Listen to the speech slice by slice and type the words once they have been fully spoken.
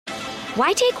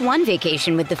Why take one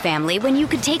vacation with the family when you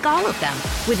could take all of them?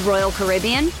 With Royal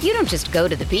Caribbean, you don't just go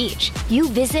to the beach. You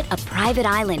visit a private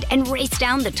island and race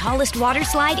down the tallest water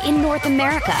slide in North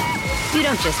America. You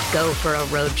don't just go for a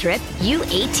road trip. You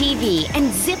ATV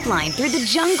and zip line through the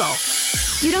jungle.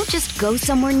 You don't just go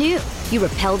somewhere new. You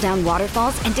rappel down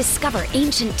waterfalls and discover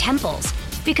ancient temples.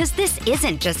 Because this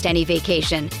isn't just any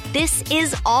vacation. This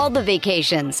is all the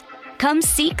vacations. Come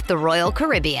seek the Royal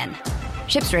Caribbean.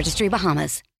 Ships Registry,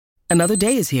 Bahamas. Another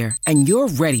day is here, and you're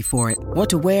ready for it. What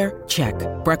to wear? Check.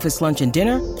 Breakfast, lunch, and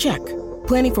dinner? Check.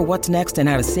 Planning for what's next and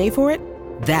how to save for it?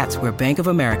 That's where Bank of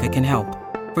America can help.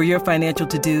 For your financial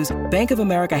to-dos, Bank of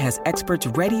America has experts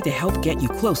ready to help get you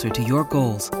closer to your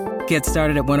goals. Get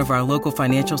started at one of our local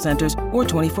financial centers or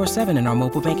 24/7 in our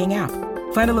mobile banking app.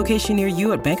 Find a location near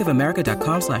you at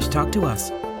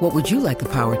bankofamerica.com/talktous. What would you like the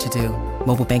power to do?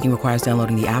 Mobile banking requires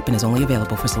downloading the app and is only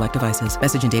available for select devices.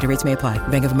 Message and data rates may apply.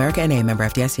 Bank of America N.A., member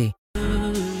FDIC.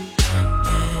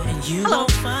 Hello.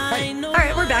 Hi. All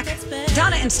right, we're back.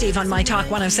 Donna and Steve on My Talk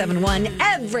 107.1,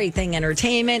 Everything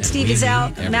Entertainment. Steve is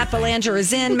out. Matt Belanger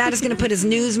is in. Matt is going to put his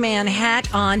newsman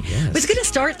hat on. Yes. I was going to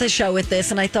start the show with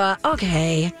this, and I thought,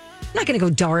 okay, I'm not going to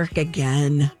go dark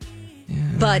again. Yeah.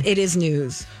 But it is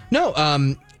news. No,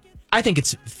 I think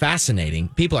it's fascinating.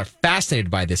 People are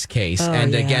fascinated by this case.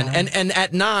 Again, and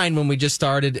at 9, when we just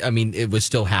started, I mean, it was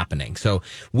still happening. So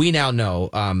we now know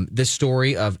this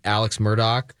story of Alex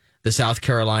Murdaugh, the South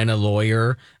Carolina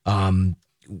lawyer,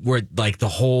 where like the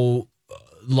whole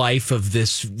life of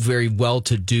this very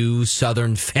well-to-do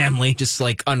Southern family just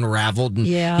like unraveled. And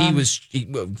he was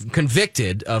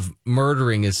convicted of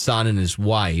murdering his son and his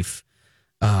wife.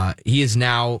 He is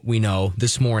now, we know,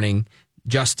 this morning,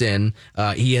 Justin,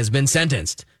 he has been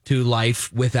sentenced to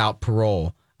life without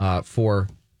parole for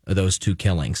those 2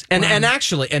 killings. And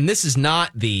actually, and this is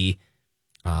not the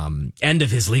end of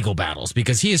his legal battles,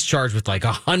 because he is charged with like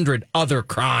 100 other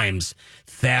crimes,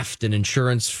 theft and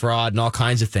insurance fraud and all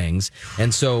kinds of things.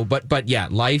 And so, but yeah,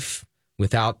 life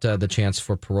without the chance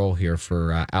for parole here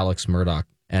for Alex Murdaugh.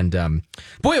 And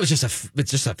boy, it's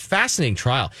just a fascinating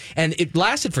trial, and it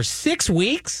lasted for 6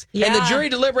 weeks, and the jury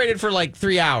deliberated for like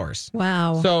 3 hours.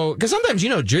 Wow! So, because sometimes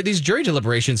these jury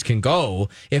deliberations can go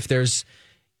if there's,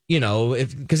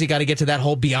 because you got to get to that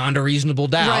whole beyond a reasonable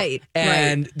doubt, right?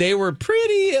 And they were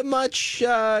pretty much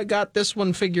got this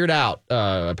one figured out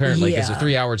apparently, because the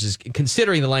 3 hours is,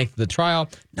 considering the length of the trial,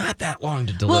 not that long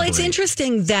to deliberate. Well, it's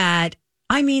interesting that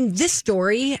this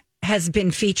story has been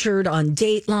featured on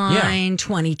Dateline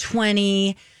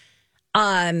 2020.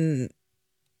 They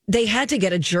had to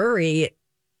get a jury.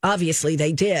 Obviously,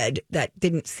 they did. That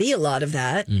didn't see a lot of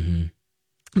that.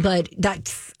 Mm-hmm. But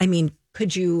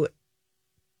could you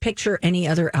picture any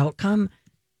other outcome?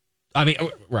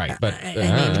 Right. But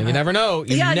you never know.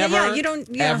 You don't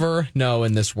ever know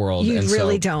in this world. You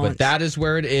really don't. But that is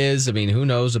where it is. Who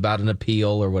knows about an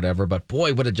appeal or whatever. But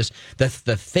boy, what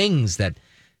the things that...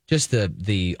 Just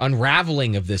the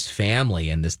unraveling of this family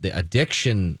and the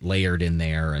addiction layered in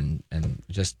there, and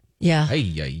just and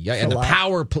the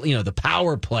power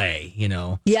play, he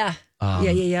was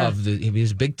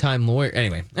a big time lawyer.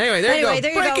 Anyway, there you go.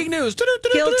 Breaking news.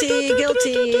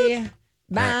 Guilty.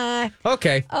 Bye.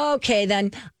 Okay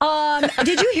Then.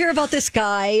 Did you hear about this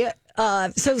guy?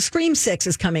 So Scream 6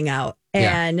 is coming out,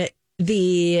 and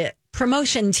the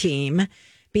promotion team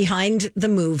behind the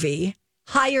movie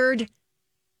hired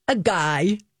a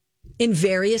guy in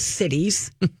various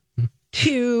cities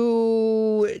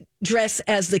to dress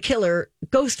as the killer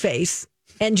Ghostface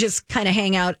and just kind of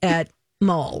hang out at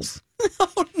malls.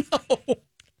 Oh, no.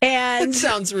 And it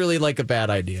sounds really like a bad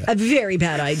idea. A very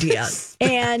bad idea.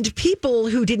 And people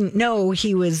who didn't know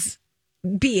he was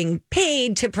being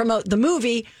paid to promote the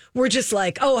movie were just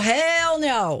like, oh, hell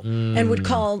no. And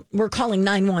we're calling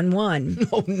 911.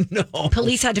 Oh, no.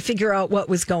 Police had to figure out what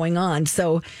was going on.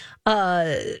 So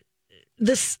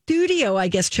the studio, I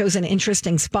guess, chose an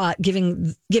interesting spot,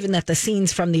 given that the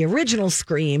scenes from the original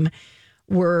Scream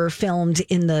were filmed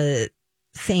in the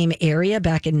same area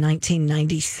back in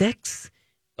 1996.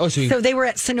 Oh, so they were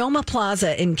at Sonoma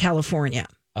Plaza in California.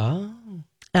 Oh.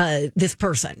 This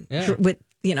person with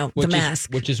the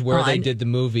mask, which is where they did the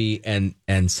movie, and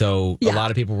so a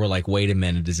lot of people were like, "Wait a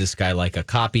minute, is this guy like a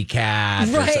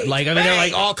copycat?" Right? They're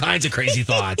like all kinds of crazy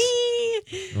thoughts.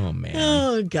 Oh man!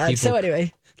 Oh god! People so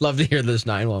anyway, love to hear those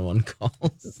 911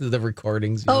 calls, the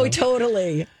recordings.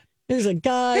 Totally. There's a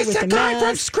guy with a guy mask.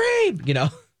 from Scream.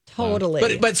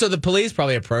 Totally. But so the police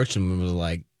probably approached him and was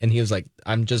like, and he was like,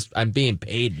 I'm being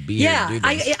paid to be here to do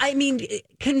this. I mean,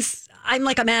 I'm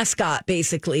like a mascot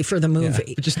basically for the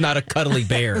movie. But just not a cuddly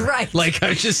bear. Right. Like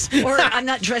I just or I'm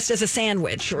not dressed as a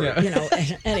sandwich or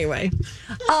anyway.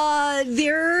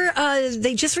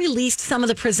 They just released some of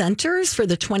the presenters for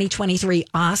the 2023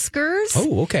 Oscars.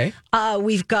 Oh, okay.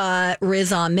 We've got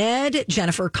Riz Ahmed,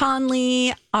 Jennifer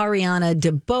Connelly, Ariana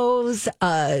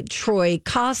DeBose, Troy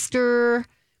Koster,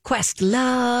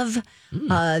 Questlove.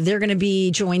 They're going to be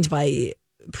joined by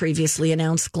previously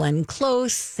announced Glenn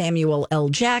Close, Samuel L.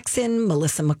 Jackson,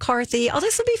 Melissa McCarthy. Oh,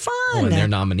 this will be fun. Oh, and they're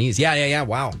nominees. Yeah.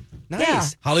 Wow. Nice. Yeah.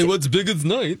 Hollywood's biggest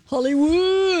night.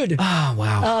 Hollywood. Oh,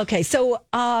 wow. Okay, so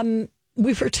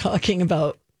we were talking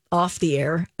about off the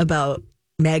air about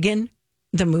Megan,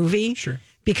 the movie. Sure.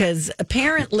 Because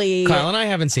apparently Kyle and I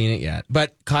haven't seen it yet,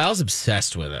 but Kyle's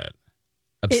obsessed with it.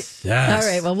 Obsessed.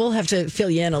 All right, well, we'll have to fill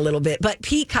you in a little bit. But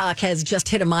Peacock has just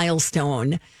hit a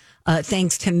milestone.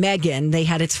 Thanks to Megan, they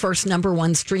had its first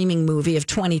 #1 streaming movie of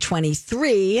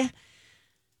 2023.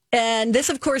 And this,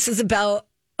 of course, is about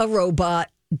a robot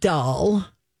doll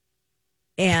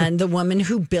and the woman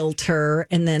who built her,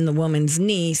 and then the woman's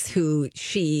niece who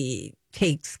she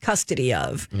takes custody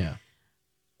of. Yeah.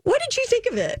 What did you think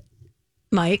of it,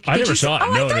 Mike? I never saw it.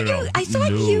 Oh, I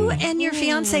thought you and your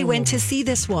fiance went to see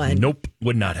this one. Nope,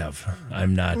 would not have.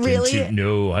 I'm not. Really?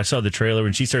 No, I saw the trailer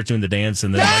when she starts doing the dance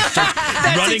and then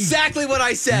That's running, exactly what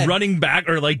I said. running back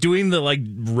or like doing the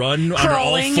run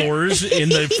Crawling. on all fours in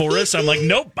the forest. I'm like,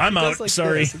 nope, I'm out. Like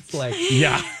Sorry. this. It's like,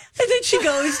 Yeah. And then she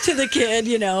goes to the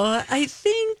kid, I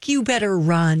think you better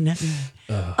run.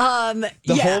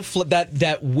 whole flip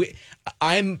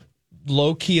I'm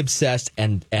low key obsessed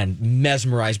and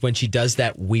mesmerized when she does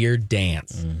that weird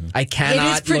dance. Mm-hmm. I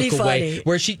cannot pretty look away. funny.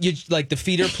 Where like the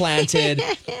feet are planted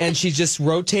and she's just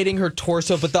rotating her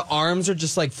torso, but the arms are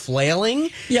just like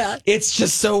flailing. Yeah. It's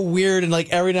just so weird. And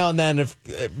like every now and then, if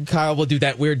Kyle will do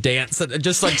that weird dance,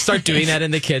 just like start doing that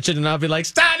in the kitchen, and I'll be like,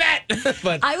 stop it.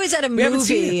 But I was at a we haven't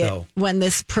seen movie it, though. when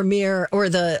this premiere or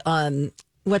the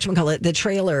the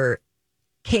trailer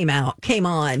came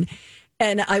on.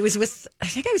 And I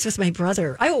think I was with my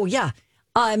brother. Oh, yeah.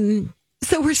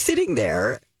 So we're sitting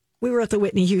there. We were at the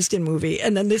Whitney Houston movie.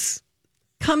 And then this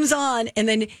comes on. And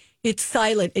then it's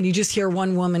silent. And you just hear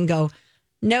one woman go,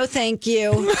 "No, thank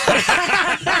you."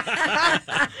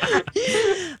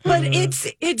 But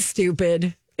it's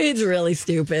stupid. It's really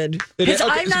stupid. Because Okay,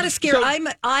 I'm not a scary.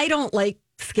 so- I don't like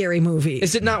scary movies.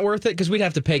 Is it not worth it? Because we'd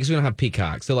have to pay because we don't have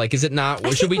Peacock. So like, is it not? I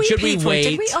Should think we paid for it. wait?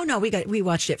 Did we? Oh no, we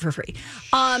watched it for free.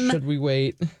 Should we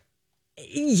wait?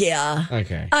 Yeah.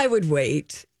 Okay. I would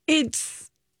wait.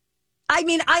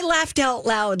 I laughed out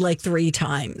loud like 3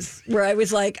 times where I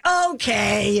was like,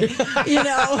 okay,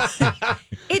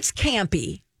 it's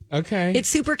campy. Okay. It's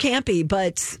super campy,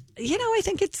 but I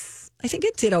think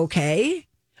it did okay.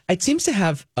 It seems to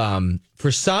have,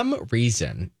 for some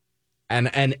reason, and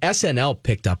SNL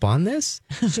picked up on this.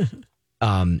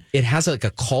 It has like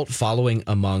a cult following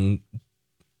among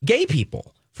gay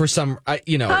people. For some,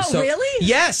 really?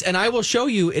 Yes, and I will show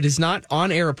you. It is not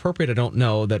on air appropriate. I don't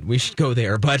know that we should go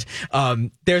there, but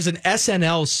there's an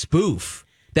SNL spoof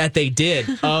that they did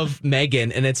of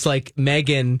Megan, and it's like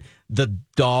Megan, the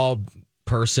doll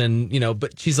person,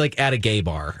 but she's like at a gay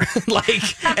bar,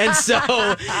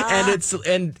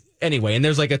 anyway, and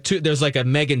there's like a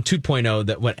Megan 2.0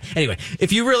 that went. Anyway,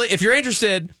 if you're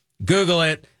interested, Google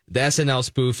it. The SNL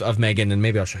spoof of Megan, and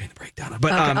maybe I'll show you the breakdown.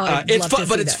 But it's fun.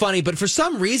 But it's funny. But for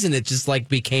some reason, it just like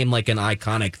became like an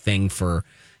iconic thing for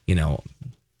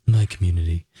my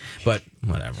community. But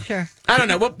whatever. Sure. I don't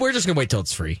know. We're just gonna wait till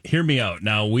it's free. Hear me out.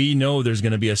 Now, we know there's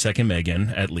going to be a second Megan,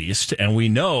 at least, and we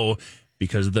know,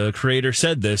 because the creator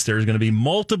said this, there's going to be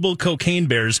multiple cocaine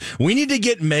bears. We need to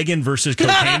get Megan versus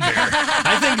Cocaine Bear.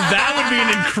 I think that would be an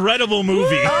incredible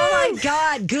movie. Oh, my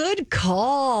God. Good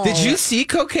call. Did you see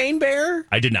Cocaine Bear?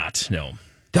 I did not, no.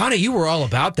 Donna, you were all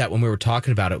about that when we were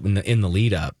talking about it in the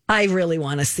lead up. I really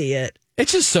want to see it.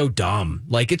 It's just so dumb.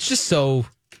 Like, it's just so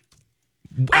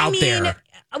out there.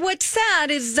 What's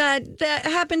sad is that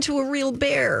happened to a real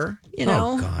bear,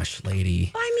 Oh, gosh,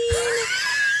 lady.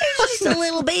 It's just a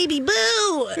little baby boo.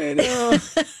 I know.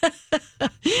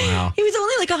 Wow. He was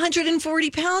only like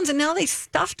 140 pounds, and now they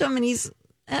stuffed him, and he's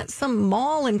at some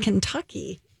mall in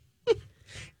Kentucky.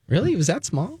 Really? Was that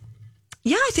small?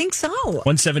 Yeah, I think so.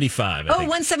 175. I think.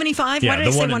 175? Yeah, Why did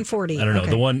I say 140? I don't know.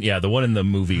 Okay. The one in the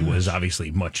movie was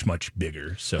obviously much, much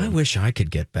bigger. So I wish I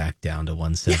could get back down to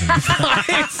 175.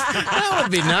 That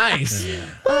would be nice.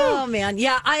 Oh, man.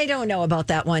 Yeah, I don't know about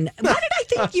that one. Why did I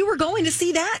think you were going to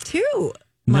see that, too?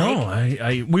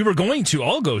 No, we were going to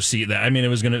all go see that. I mean, they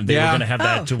were going to have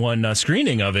that one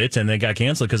screening of it, and they got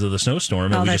canceled because of the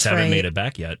snowstorm, and we just haven't made it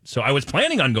back yet. So I was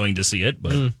planning on going to see it,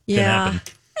 but it didn't happen.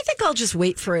 I think I'll just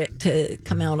wait for it to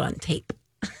come out on tape.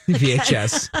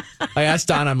 VHS. I asked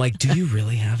Donna, I'm like, do you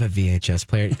really have a VHS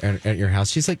player at your house?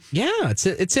 She's like, yeah,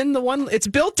 it's in the one, it's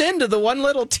built into the one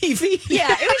little TV.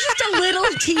 Yeah, it was just a little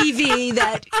TV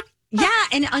that,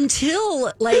 and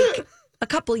until like a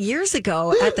couple years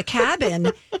ago at the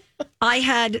cabin, I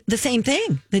had the same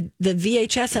thing, the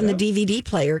VHS and the DVD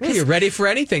player. Well, you're ready for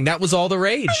anything. That was all the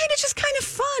rage. I mean, it's just kind of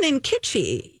fun and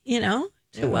kitschy,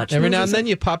 to watch. Every now and then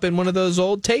you pop in one of those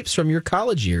old tapes from your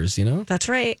college years, That's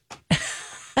right.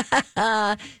 Did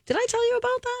I tell you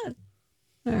about that?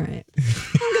 All right.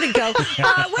 I'm going to go.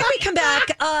 When we come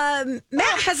back,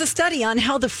 Matt has a study on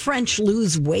how the French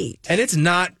lose weight. And it's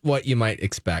not what you might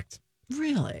expect.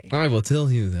 Really? I will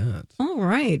tell you that. All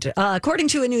right. According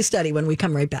to a new study, when we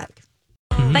come right back.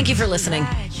 Thank you for listening.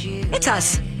 It's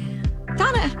us.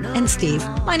 Donna and Steve.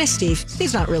 Minus Steve.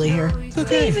 Steve's not really here.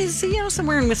 Okay. Steve is,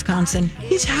 somewhere in Wisconsin.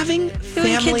 He's having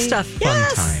Doing family kid stuff.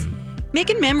 fun time.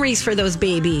 Making memories for those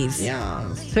babies. Yeah.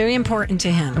 It's very important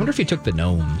to him. I wonder if he took the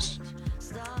gnomes.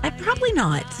 Probably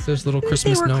not. Those little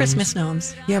Christmas They were gnomes. Christmas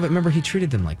gnomes. Yeah, but remember, he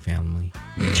treated them like family.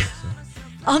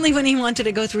 Only when he wanted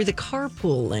to go through the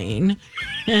carpool lane.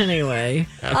 Anyway,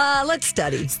 let's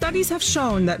study. Studies have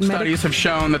shown that the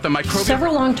microbial...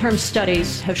 Several long-term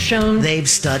studies have shown... They've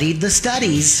studied the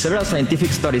studies. Several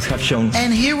scientific studies have shown...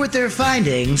 And here with their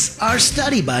findings are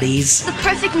study buddies, the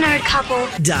perfect nerd couple,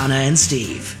 Donna and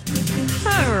Steve.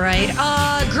 All right.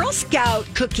 Girl Scout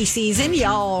cookie season.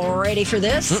 Y'all ready for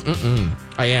this?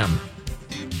 I am.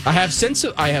 I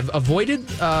have avoided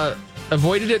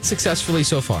it successfully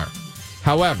so far.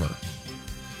 However,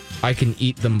 I can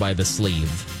eat them by the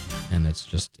sleeve, and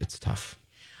it's tough.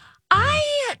 I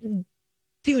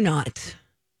do not.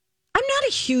 I'm not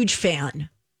a huge fan.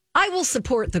 I will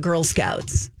support the Girl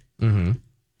Scouts, but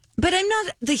I'm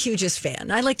not the hugest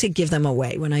fan. I like to give them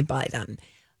away when I buy them.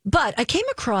 But I came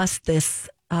across this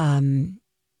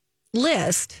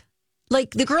list. Like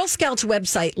the Girl Scouts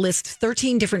website lists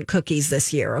 13 different cookies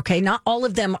this year, okay? Not all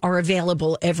of them are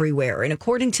available everywhere. And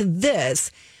according to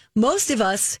this, most of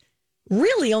us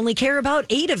really only care about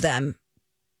 8 of them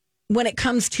when it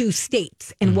comes to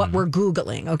states and what we're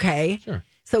Googling, okay? Sure.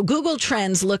 So Google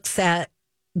Trends looks at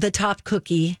the top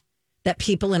cookie that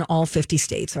people in all 50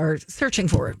 states are searching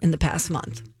for in the past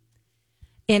month.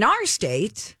 In our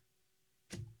state,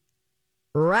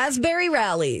 Raspberry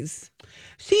Rallies.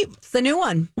 See, it's the new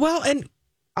one. Well, and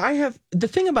the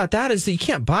thing about that is that you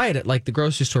can't buy it at like the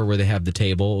grocery store where they have the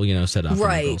table, set up.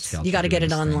 Right. You got to get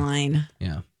it online.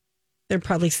 Yeah. They're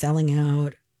probably selling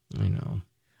out. I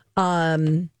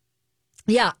know.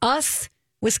 Yeah, us,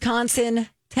 Wisconsin,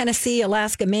 Tennessee,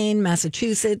 Alaska, Maine,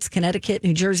 Massachusetts, Connecticut,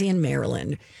 New Jersey, and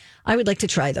Maryland. I would like to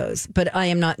try those, but I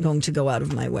am not going to go out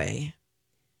of my way.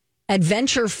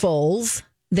 Adventurefuls,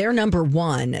 they're number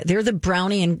 1. They're the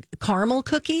brownie and caramel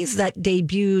cookies that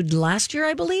debuted last year,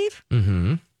 I believe.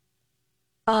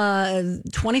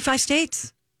 25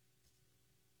 states.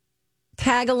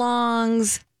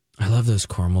 Tagalongs. I love those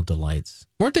caramel delights.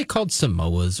 Weren't they called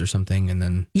Samoas or something? And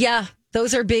then yeah,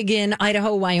 those are big in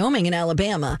Idaho, Wyoming, and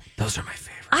Alabama. Those are my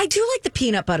favorite. I do like the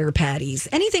peanut butter patties.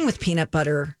 Anything with peanut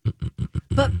butter.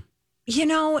 But,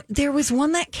 there was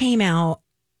one that came out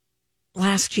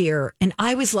last year, and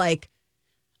I was like,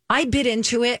 I bit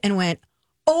into it and went,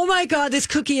 oh my God, this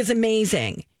cookie is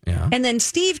amazing. Yeah. And then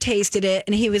Steve tasted it,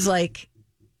 and he was like,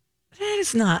 that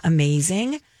is not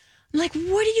amazing. I'm like,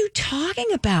 what are you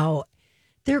talking about?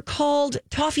 They're called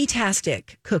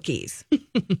Toffee-tastic cookies.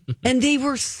 And they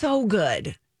were so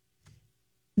good.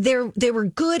 They were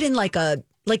good in like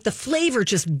the flavor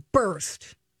just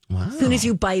burst. Wow. As soon as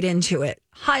you bite into it.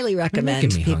 Highly recommend. You're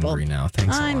making me people. hungry now.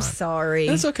 Thanks a lot. I'm sorry.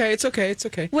 It's okay. It's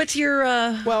okay. What's your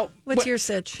your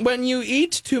sitch? When you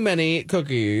eat too many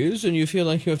cookies and you feel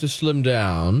like you have to slim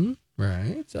down,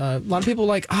 right? A lot of people are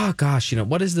like, oh gosh,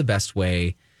 what is the best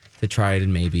way to try to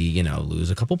maybe,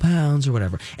 lose a couple pounds or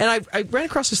whatever. And I ran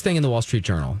across this thing in the Wall Street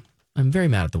Journal. I'm very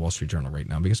mad at the Wall Street Journal right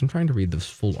now because I'm trying to read this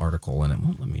full article and it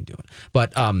won't let me do it.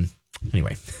 But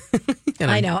anyway.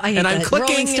 I know. I hate and that. I'm clicking.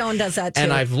 Rolling Stone does that too.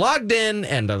 And I've logged in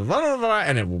and blah, blah, blah,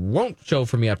 and it won't show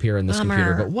for me up here in this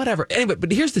computer. But whatever. Anyway,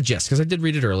 but here's the gist because I did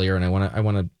read it earlier and I want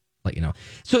to let you know.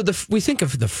 So we think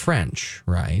of the French,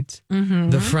 right? Mm-hmm.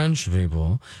 The French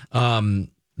people, the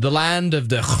land of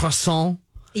the croissant.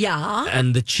 Yeah.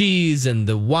 And the cheese and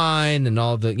the wine and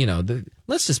all the,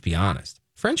 let's just be honest.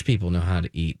 French people know how to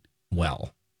eat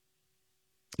well.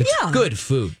 It's Yeah. good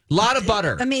food. A lot of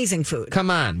butter. Amazing food. Come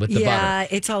on with the butter. Yeah,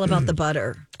 it's all about the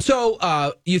butter.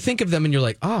 So you think of them and you're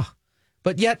like, oh,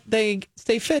 but yet they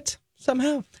stay fit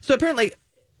somehow. So apparently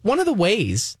one of the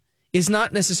ways is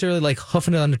not necessarily like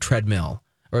hoofing it on a treadmill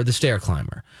or the stair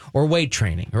climber or weight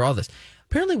training or all this.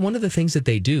 Apparently one of the things that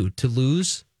they do to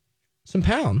lose some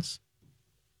pounds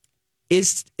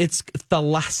it's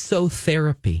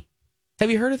thalassotherapy.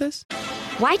 Have you heard of this?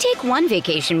 Why take one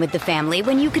vacation with the family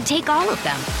when you could take all of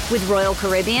them? With Royal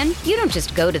Caribbean, you don't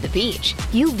just go to the beach.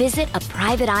 You visit a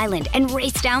private island and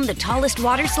race down the tallest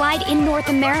water slide in North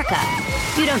America.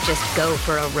 You don't just go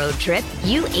for a road trip.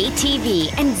 You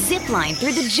ATV and zip line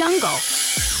through the jungle.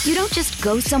 You don't just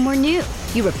go somewhere new.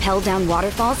 You rappel down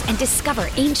waterfalls and discover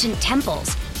ancient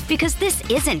temples. Because this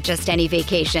isn't just any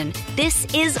vacation. This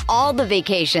is all the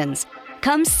vacations.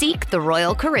 Come seek the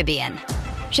Royal Caribbean.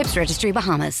 Ships Registry,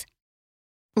 Bahamas.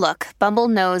 Look, Bumble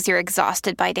knows you're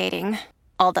exhausted by dating.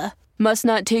 All the must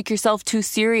not take yourself too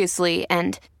seriously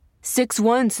and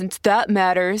 6'1" since that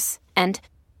matters. And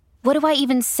what do I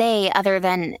even say other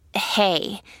than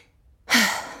hey?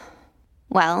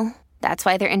 Well, that's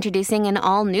why they're introducing an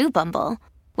all-new Bumble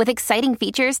with exciting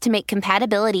features to make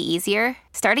compatibility easier,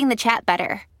 starting the chat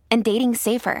better, and dating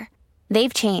safer.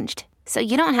 They've changed, so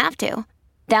you don't have to.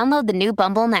 Download the new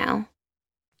Bumble now.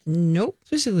 Nope.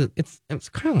 Basically, it's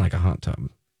kind of like a hot tub.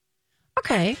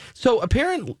 Okay. So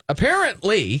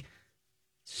apparently,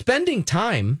 spending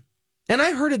time, and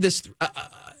I heard of this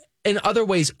in other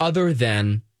ways other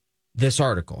than this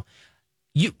article.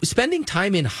 You spending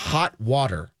time in hot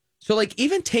water. So like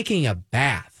even taking a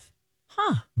bath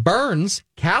burns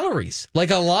calories,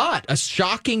 like a lot, a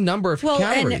shocking number of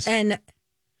calories. And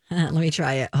let me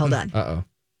try it. Hold on. Uh-oh.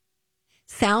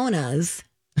 Saunas.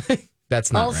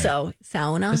 That's not also right.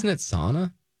 sauna. Isn't it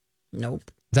sauna? Nope.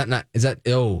 Is that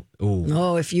Oh,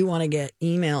 if you want to get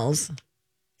emails,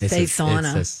 say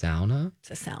sauna. It's a sauna?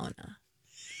 It's a sauna.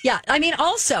 Yeah, I mean,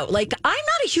 also, like, I'm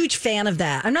not a huge fan of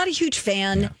that. I'm not a huge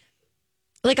fan. Yeah.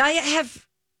 Like, I have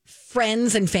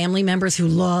friends and family members who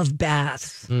love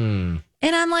baths. And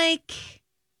I'm like,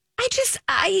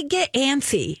 I get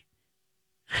antsy.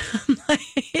 I'm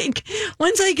like,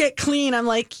 once I get clean, I'm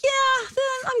like, yeah, then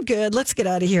I'm good. Let's get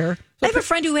out of here. I have a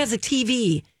friend who has a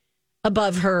TV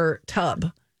above her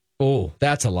tub. Oh,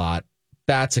 that's a lot.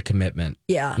 That's a commitment.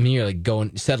 Yeah. I mean, you're like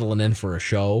settling in for a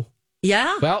show.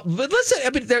 Yeah. Well, but listen, I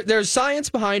mean, there's science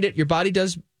behind it. Your body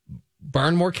does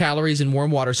burn more calories in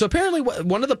warm water. So apparently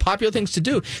one of the popular things to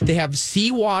do, they have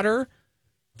seawater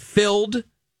filled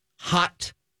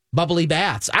hot bubbly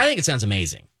baths. I think it sounds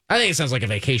amazing. I think it sounds like a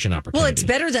vacation opportunity. Well, it's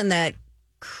better than that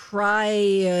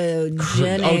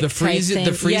cryogenic the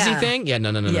freezy thing. thing? Yeah,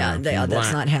 no. Yeah,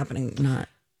 that's not happening. Not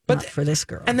for this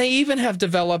girl. And they even have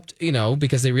developed,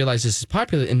 because they realize this is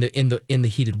popular in the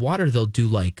heated water. They'll do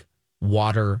like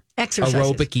water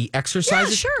aerobic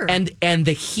exercises. Yeah, sure. And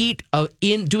the heat of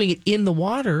doing it in the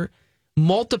water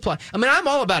multiply. I mean, I'm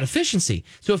all about efficiency.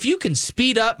 So if you can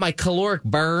speed up my caloric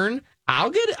burn,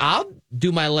 I'll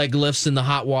do my leg lifts in the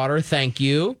hot water. Thank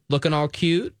you. Looking all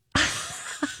cute.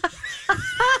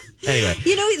 Anyway.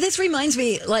 This reminds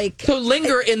me, like... So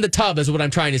linger in the tub is what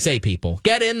I'm trying to say, people.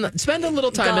 Get in, spend a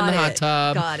little time in the hot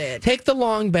tub. Got it. Take the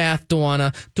long bath,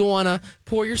 Dawana. Dawana,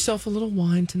 pour yourself a little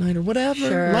wine tonight or whatever.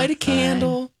 Sure. Light a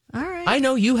candle. All right. I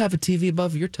know you have a TV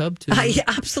above your tub, too. I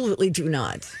absolutely do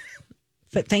not.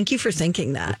 But thank you for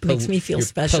thinking that. Makes me feel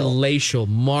special. Palatial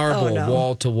marble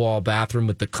wall-to-wall bathroom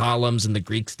with the columns and the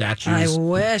Greek statues. I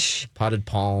wish. Potted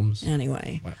palms.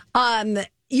 Anyway.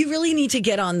 You really need to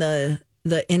get on the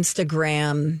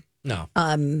Instagram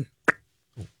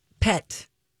pet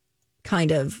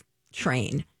kind of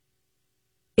train.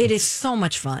 It is so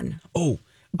much fun. Oh.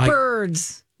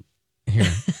 Birds. Here.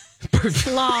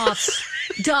 Sloths.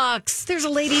 Ducks. There's a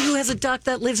lady who has a duck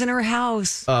that lives in her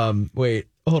house. Wait,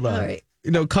 hold on. All right.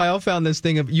 Kyle found this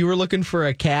thing of you were looking for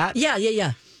a cat?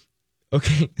 Yeah.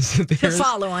 Okay. So to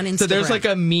follow on Instagram. So there's like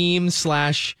a meme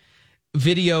 /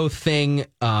 video thing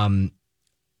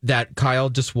that Kyle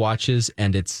just watches,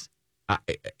 and it's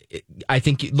I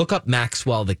think you look up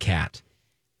Maxwell the cat.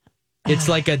 It's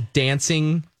like a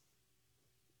dancing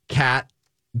cat,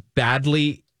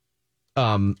 badly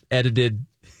edited.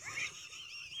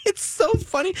 It's so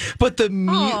funny, but it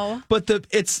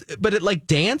like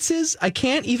dances. I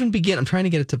can't even begin. I'm trying to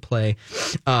get it to play.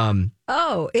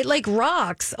 It like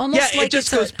rocks almost. Yeah, like it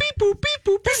just goes beep boop beep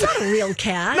boop. That's not a real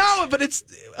cat. No, but it's.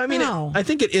 I mean, I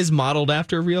think it is modeled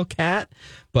after a real cat,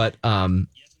 but man,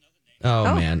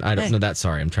 I don't know that.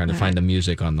 Sorry, I'm trying to find the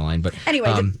music on the line. But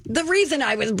anyway, the reason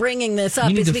I was bringing this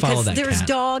up is because there's cat.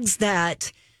 Dogs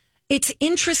that it's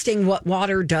interesting what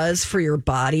water does for your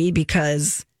body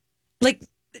because, like,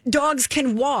 dogs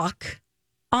can walk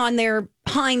on their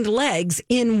hind legs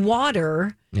in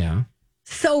water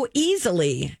so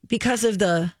easily because of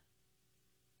the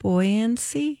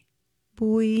buoyancy.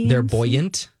 They're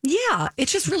buoyant? Yeah,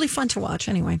 it's just really fun to watch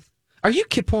anyway. Are you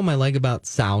pulling my leg about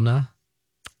sauna?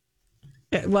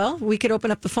 Well, we could open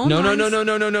up the phone No. lines.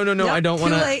 No. I don't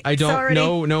want to. I don't. Sorry.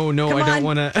 No. Come I don't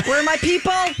want to. Where are my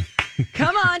people?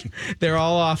 Come on. They're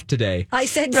all off today. I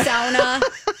said sauna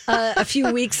a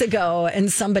few weeks ago,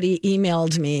 and somebody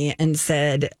emailed me and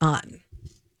said,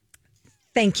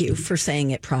 thank you for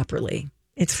saying it properly.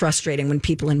 It's frustrating when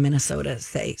people in Minnesota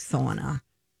say sauna.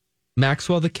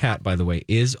 Maxwell the cat, by the way,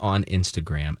 is on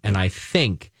Instagram. And I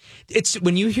think it's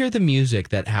when you hear the music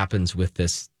that happens with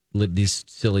these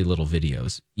silly little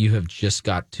videos, you have just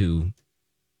got to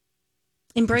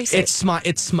embrace it.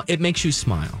 It makes you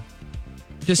smile.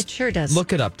 Just it sure does.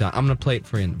 Look it up, Don. I'm going to play it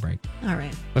for you in the break. All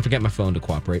right. I forget my phone to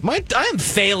cooperate. I am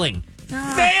failing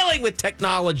with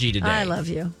technology today. I love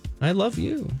you. I love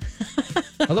you.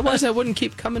 Otherwise, I wouldn't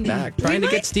keep coming back trying to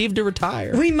get Steve to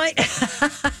retire. We might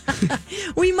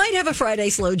have a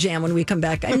Friday slow jam when we come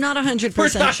back. I'm not 100%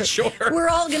 We're not sure. We're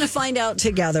all going to find out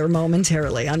together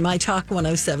momentarily on My Talk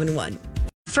 107.1.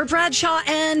 For Bradshaw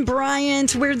and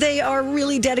Bryant, where they are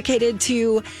really dedicated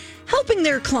to helping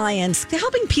their clients,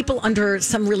 helping people under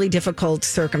some really difficult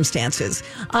circumstances.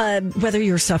 Whether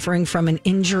you're suffering from an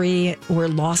injury or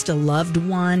lost a loved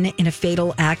one in a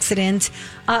fatal accident,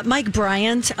 Mike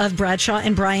Bryant of Bradshaw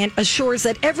and Bryant assures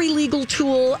that every legal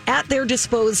tool at their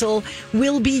disposal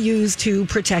will be used to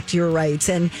protect your rights.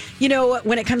 And, you know,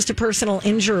 when it comes to personal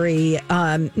injury,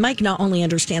 Mike not only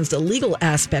understands the legal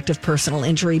aspect of personal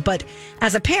injury, but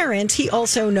as a parent, he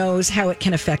also knows how it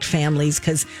can affect families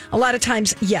because a lot of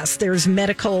times, yes, there's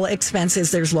medical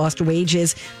expenses, there's lost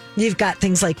wages, you've got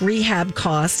things like rehab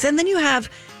costs, and then you have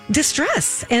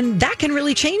distress, and that can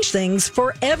really change things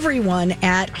for everyone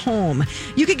at home.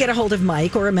 You could get a hold of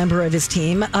Mike or a member of his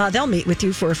team. They'll meet with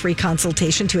you for a free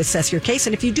consultation to assess your case,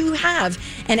 and if you do have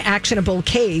an actionable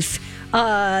case,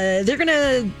 they're going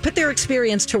to put their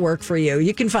experience to work for you.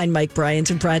 You can find Mike Bryant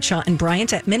and Bradshaw and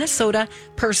Bryant at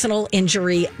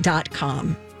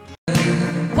minnesotapersonalinjury.com.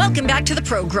 Welcome back to the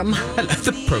program.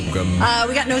 The program.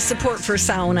 We got no support for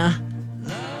sauna.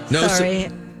 No, sorry,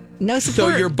 no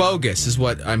support. So you're bogus, is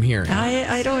what I'm hearing.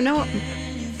 I don't know.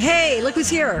 Hey, look who's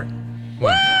here!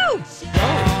 What? Woo!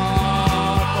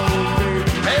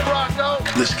 Hey, Rocco.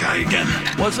 This guy again.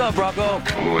 What's up, Rocco?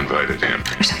 Who invited him?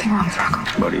 There's something wrong with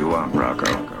Rocco. What do you want,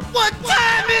 Rocco? What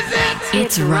time is it?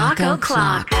 It's Rocco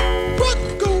Clock.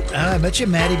 I bet you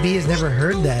Maddie B has never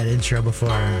heard that intro before.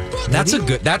 That's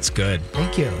good.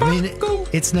 Thank you. I mean,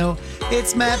 it's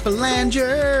Matt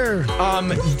Belanger.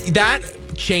 That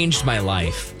changed my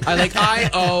life.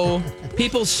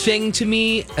 People sing to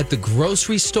me at the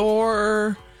grocery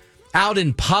store, out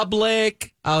in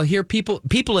public. I'll hear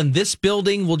people in this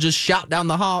building will just shout down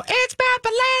the hall, "It's Matt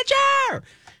Belanger!"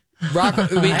 Rocco,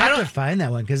 I have to find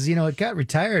that one because it got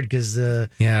retired because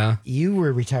you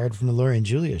were retired from the Lori and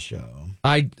Julia show.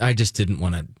 I just didn't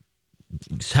want to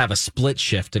have a split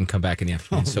shift and come back in the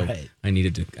afternoon, so right. I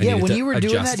needed to. When you were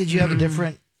doing that, did you have a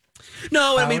different?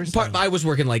 No, I mean, I was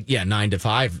working 9 to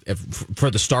 5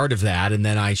 for the start of that, and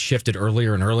then I shifted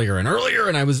earlier and earlier and earlier,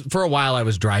 and I was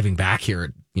driving back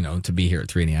here, to be here at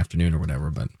 3 p.m. or whatever,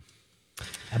 but.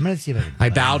 I'm going to see if I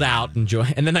bowed out and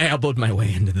then I elbowed my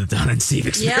way into the Don and Steve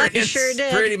experience. Yeah, you sure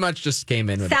did. Pretty much just came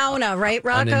in with sauna, right,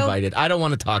 Rocco? Uninvited. I don't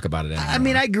want to talk about it anymore. I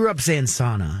mean, I grew up saying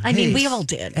sauna. I mean, we all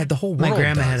did. The whole world. My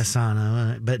grandma had a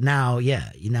sauna, but now we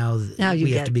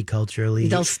have to be culturally.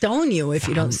 They'll stone you if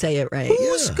you don't say it right.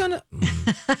 Who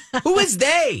is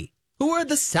they? Who are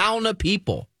the sauna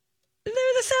people? They're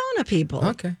the sauna people.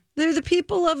 Okay. They're the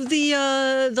people of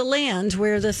the land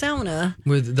where the sauna.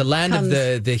 With the land of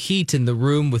the heat in the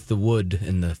room with the wood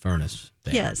in the furnace.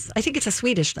 There. Yes. I think it's a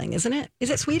Swedish thing, isn't it? Is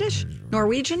it Swedish?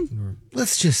 Norwegian?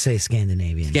 Let's just say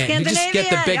Scandinavian. Scandinavian. Just get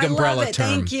the big umbrella term.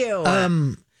 Thank you.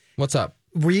 What's up?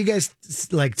 Were you guys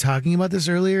talking about this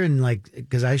earlier? And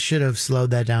because I should have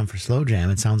slowed that down for slow jam.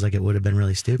 It sounds like it would have been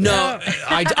really stupid. No,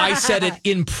 I said it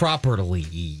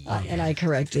improperly. And I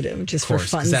corrected him just for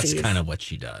funsies. That's kind of what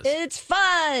she does. It's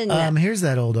fun. Here's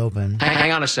that old open.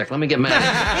 Hang on a sec. Let me get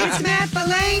Matt. It's Matt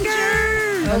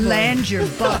Belanger.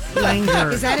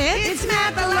 Belanger. Is that it? It's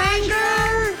Matt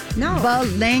Belanger. No.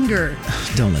 Belanger.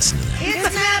 Don't listen to that.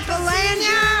 It's Matt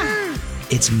Belanger.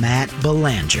 It's Matt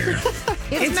Belanger.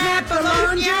 It's Matt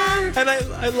Belanger. And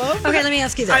I love Okay, let me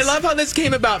ask you this. I love how this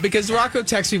came about because Rocco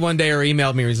texted me one day or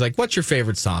emailed me. He's like, "What's your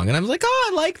favorite song?" And I was like, "Oh,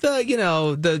 I like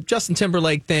the Justin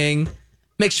Timberlake thing.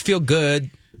 Makes you feel good."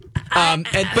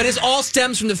 But it all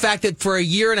stems from the fact that for a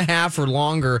year and a half or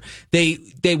longer, they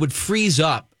would freeze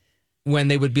up when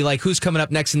they would be like, who's coming up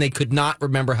next? And they could not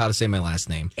remember how to say my last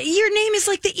name. Your name is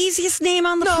like the easiest name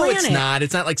on the planet. No, it's not.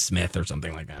 It's not like Smith or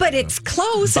something like that. But it's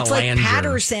close. Belanger. It's like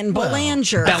Patterson,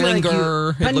 Belanger.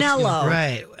 Bellinger. Pinello.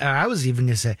 Right. I was even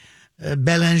going to say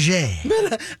Belanger.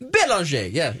 Belanger.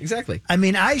 Yeah, exactly. I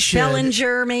mean, I should.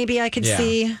 Bellinger, maybe I could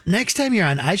see. Next time you're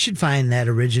on, I should find that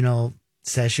original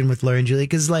session with Lori and Julie,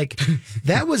 because like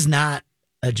that was not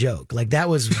a joke. Like that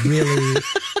was really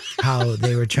how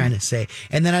they were trying to say.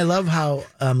 And then I love how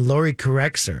Lori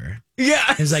corrects her.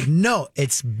 Yeah. It's like, no,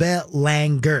 it's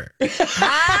Belanger.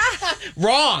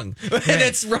 Wrong. Right. And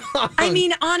it's wrong. I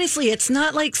mean, honestly, it's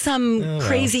not like some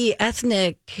crazy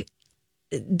ethnic,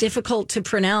 difficult to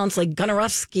pronounce, like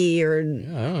Gonorowski or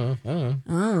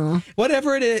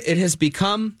whatever it is. It has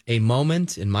become a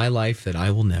moment in my life that I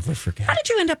will never forget. How did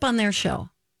you end up on their show?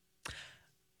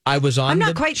 I was on. I'm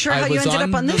not quite sure how you ended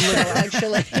up on this show,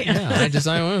 actually.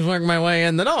 I was working my way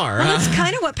in the door. Well, that's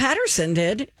kind of what Patterson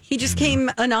did. He just came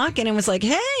a knocking and was like,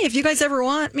 "Hey, if you guys ever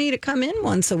want me to come in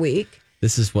once a week."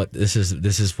 This is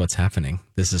what's happening.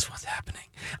 This is what's happening.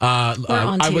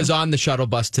 I was on the shuttle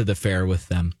bus to the fair with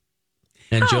them,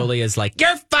 and Julie is like,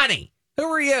 "You're funny. Who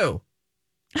are you?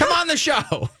 Come on the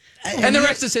show." And the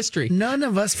rest is history. None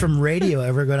of us from radio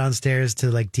ever go downstairs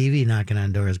to like TV knocking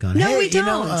on doors going, no, hey, we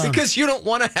don't. Because you don't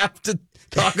want to have to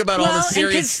talk about all the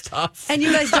serious stuff. And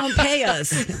you guys don't pay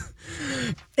us.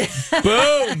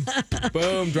 Boom.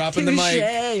 Boom. Dropping the mic.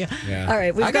 Yeah. All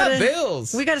right. I got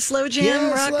bills. We got a slow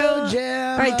jam, Rocco. Slow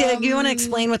jam. All right, Dig, you want to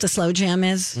explain what the slow jam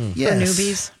is for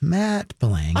newbies? Matt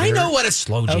Belanger. I know what a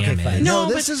slow jam is. No,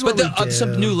 this is what we do.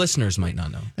 Some new listeners might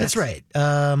not know. That's right.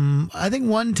 I think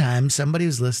one time somebody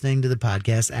was listening to the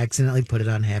podcast accidentally put it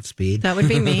on half speed. That would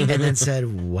be me. And then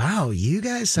said, wow, you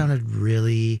guys sounded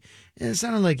really... It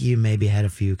sounded like you maybe had a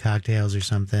few cocktails or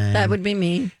something. That would be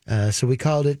me. So we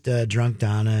called it Drunk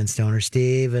Donna and Stoner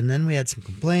Steve. And then we had some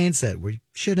complaints that we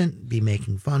shouldn't be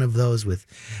making fun of those with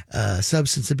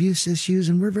substance abuse issues.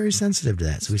 And we're very sensitive to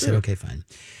that. So we said, okay, fine.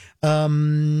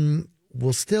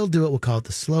 We'll still do it. We'll call it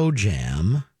the slow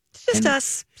jam. It's just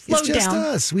us. Slow down. It's just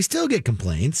us. We still get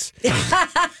complaints.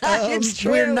 It's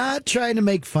true. We're not trying to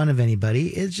make fun of anybody.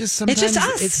 It's just sometimes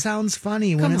it sounds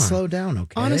funny when it's slowed down,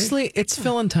 okay? Honestly, it's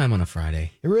filling time on a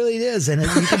Friday. It really is. And you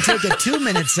can take a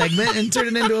 2-minute segment and turn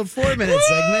it into a 4-minute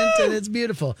segment, and it's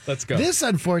beautiful. Let's go. This,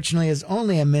 unfortunately, is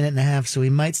only a minute and a half, so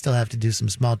we might still have to do some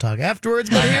small talk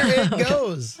afterwards, but here it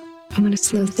goes. I'm going to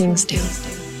slow things down.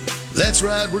 That's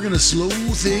right. We're going to slow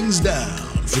things down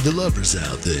for the lovers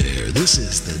out there. This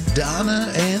is the Donna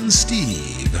and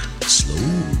Steve Slow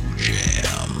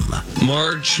Jam.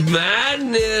 March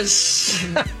Madness.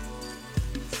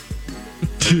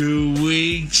 2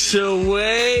 weeks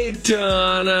away,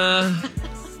 Donna.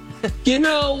 You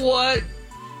know what?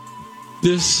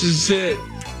 This is it.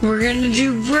 We're going to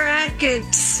do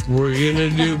brackets. We're going to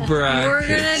do brackets. We're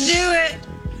going to do it.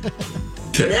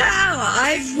 No,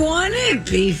 I've won it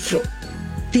before.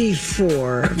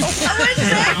 What was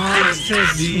that? What was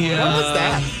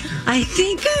that? I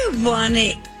think I won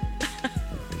it.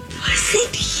 Was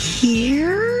it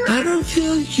here? I don't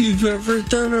feel like you've ever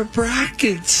done a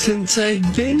bracket since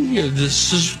I've been here.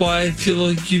 This is why I feel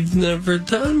like you've never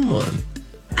done one.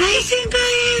 I think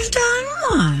I have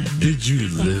done one. Did you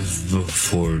live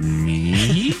before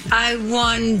me? I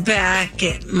won back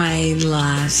at my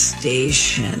last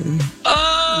station.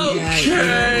 Okay.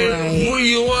 Yeah, right. Well,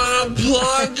 you want to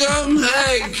plug them?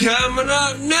 Hey, coming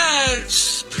up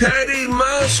next, Petty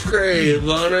Musgrave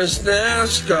on his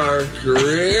NASCAR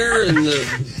career and the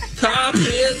top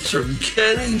hits from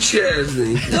Kenny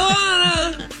Chesney.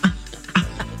 Donna,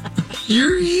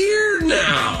 you're here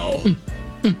now.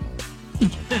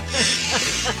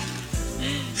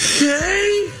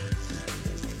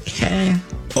 Okay.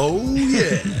 Oh,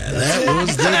 yeah. That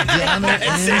was the Donna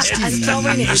and Steve Slow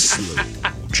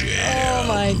Jam. Oh,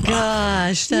 my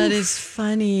gosh. That is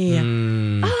funny.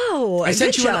 Oh, I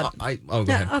sent good you job. go ahead.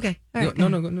 Okay. All right,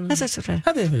 No. That's okay.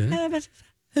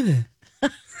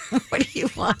 What do you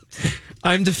want?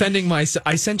 I'm defending I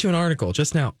sent you an article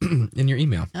just now in your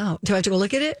email. Oh, do I have to go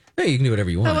look at it? Hey, you can do whatever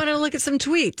you want. I want to look at some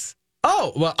tweets.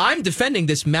 Oh, well, I'm defending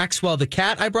this Maxwell the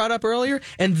cat I brought up earlier.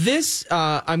 And this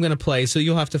I'm going to play, so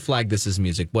you'll have to flag this as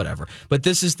music, whatever. But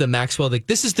this is the Maxwell.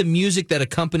 This is the music that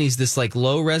accompanies this like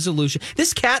low resolution.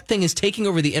 This cat thing is taking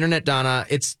over the internet, Donna.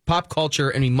 It's pop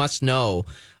culture, and we must know.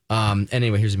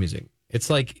 Anyway, here's the music. It's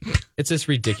like, it's this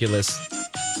ridiculous.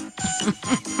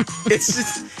 It's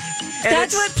just...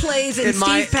 That's what plays in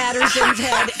Steve Patterson's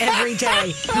head every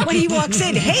day. When he walks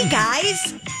in, hey,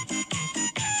 guys.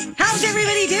 How's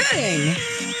everybody doing?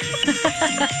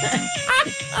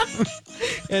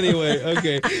 Anyway,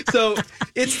 okay. So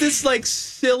it's this like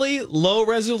silly low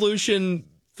resolution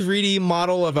 3D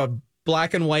model of a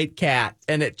black and white cat,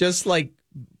 and it just like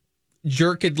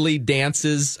jerkedly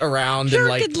dances around and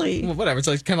like whatever. It's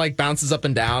like kind of like bounces up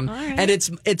and down, and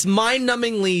it's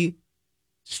mind-numbingly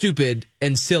stupid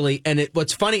and silly. And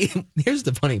what's funny, here's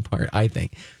the funny part, I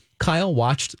think. Kyle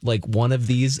watched like one of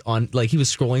these on, like he was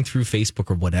scrolling through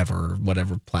Facebook or whatever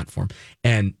platform,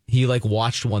 and he like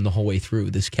watched one the whole way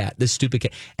through. This stupid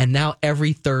cat, and now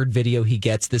every third video he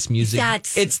gets this music.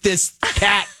 It's this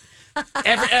cat.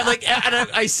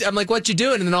 I'm like, what you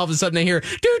doing? And then all of a sudden I hear do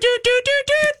do do do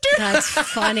do do. That's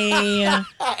funny.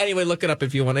 Anyway, look it up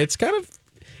if you want. It's kind of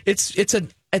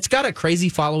it's got a crazy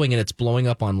following and it's blowing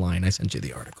up online. I sent you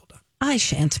the article. I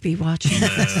shan't be watching.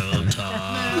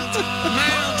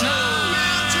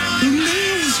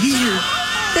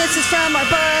 This is from our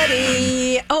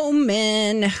buddy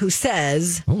Omen, who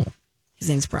says, his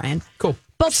name's Brian. Cool.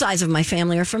 Both sides of my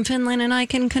family are from Finland, and I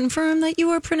can confirm that you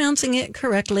are pronouncing it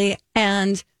correctly,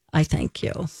 and I thank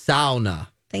you. Sauna.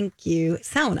 Thank you.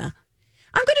 Sauna.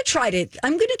 I'm going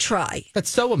to try. That's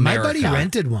so American. My buddy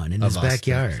rented one in his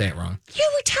backyard. Say it wrong. You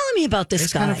were telling me about this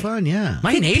it's guy. It's kind of fun, yeah.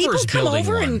 My neighbor's people come building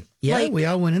over one. And yeah, we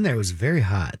all went in there. It was very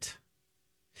hot.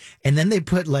 And then they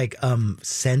put like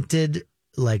scented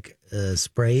like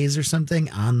sprays or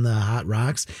something on the hot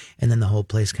rocks, and then the whole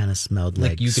place kind of smelled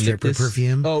like stripper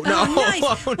perfume. Oh no! Nice.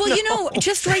 Oh, well, no.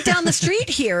 Just right down the street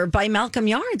here by Malcolm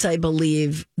Yards, I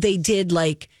believe they did for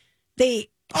 2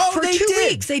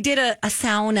 weeks they did a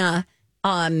sauna.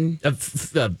 A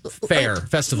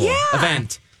festival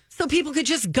event. So people could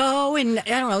just go and,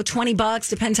 I don't know, $20,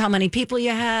 depends how many people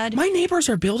you had. My neighbors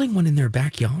are building one in their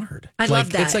backyard. I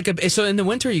love that. It's so in the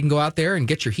winter you can go out there and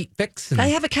get your heat fix. I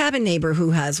have a cabin neighbor who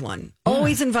has one,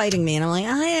 always inviting me, and I'm like,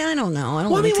 I don't know. I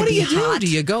don't want it to what do be you hot. do?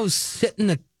 Do you go sit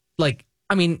in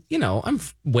I'm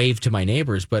waved to my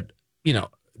neighbors, but,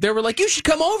 they were like, you should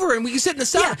come over and we can sit in the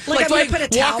sun. Yeah, like I'm going to put a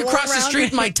towel walk across the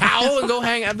street in my towel and go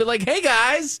hang out. I'd be like, hey,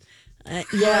 guys. I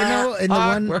know. In the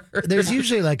one, there's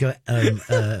usually like a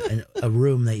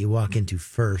room that you walk into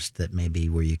first that may be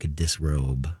where you could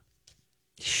disrobe.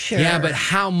 Sure. Yeah, but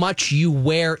how much you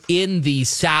wear in the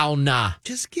sauna?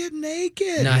 Just get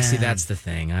naked. No, see, that's the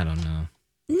thing. I don't know.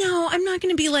 No, I'm not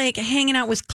going to be like hanging out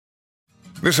with.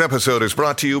 This episode is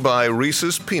brought to you by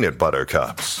Reese's Peanut Butter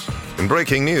Cups. In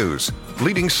breaking news,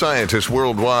 leading scientists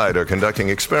worldwide are conducting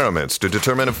experiments to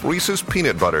determine if Reese's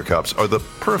Peanut Butter Cups are the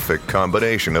perfect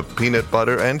combination of peanut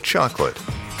butter and chocolate.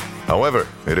 However,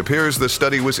 it appears the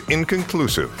study was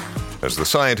inconclusive, as the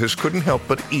scientists couldn't help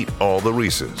but eat all the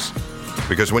Reese's.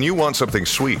 Because when you want something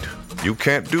sweet, you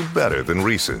can't do better than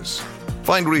Reese's.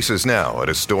 Find Reese's now at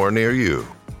a store near you.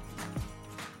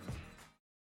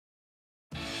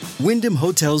 Wyndham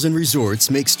Hotels and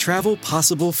Resorts makes travel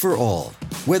possible for all.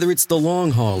 Whether it's the long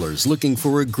haulers looking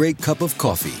for a great cup of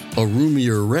coffee, a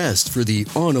roomier rest for the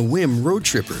on-a-whim road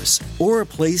trippers, or a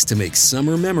place to make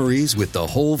summer memories with the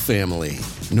whole family.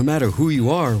 No matter who you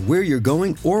are, where you're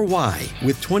going, or why,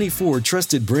 with 24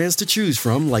 trusted brands to choose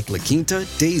from like La Quinta,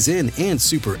 Days Inn, and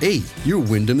Super 8, your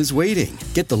Wyndham is waiting.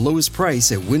 Get the lowest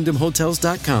price at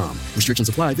WyndhamHotels.com. Restrictions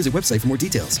apply. Visit website for more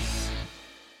details.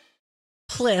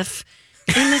 Cliff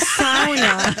in the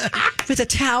sauna with a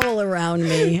towel around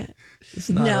me. It's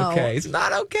not okay. It's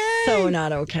not okay. So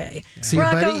not okay. So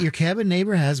your cabin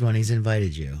neighbor has one. He's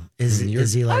invited you. Is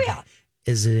he like? Oh, yeah.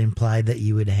 Is it implied that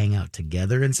you would hang out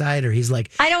together inside, or he's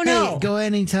like, I don't know. Hey, go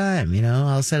anytime.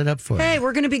 I'll set it up for you. Hey,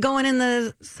 we're going to be going in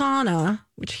the sauna,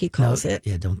 which he calls it.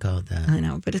 Yeah, don't call it that. I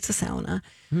know, but it's a sauna.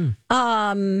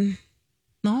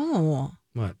 Oh,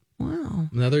 what? Wow.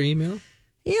 Another email?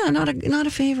 Yeah, not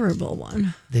a favorable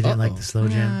one. They didn't like the slow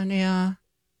jam. Yeah.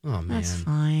 Oh man, that's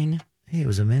fine. Hey, it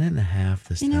was a minute and a half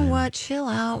this time. You know what? Chill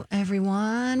out,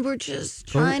 everyone. We're just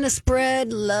trying to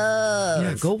spread love.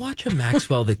 Yeah, go watch a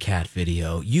Maxwell the Cat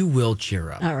video. You will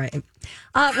cheer up. All right.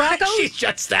 Rocco? She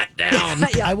shuts that down.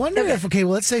 Yeah. I wonder if,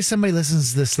 let's say somebody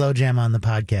listens to the slow jam on the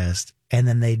podcast and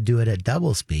then they do it at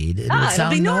double speed. It would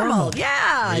sound be normal.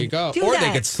 Yeah. There you go. Or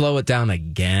they could slow it down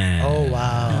again. Oh,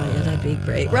 wow. Oh, yeah, that'd be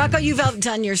great. Rocco, you've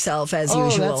outdone yourself as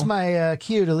usual. That's my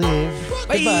cue to leave.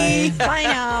 Bye. Goodbye. Bye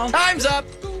now. Time's up.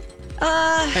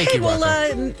 Thank you,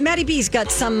 Maddie B's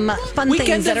got some fun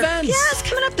weekend things that events. it's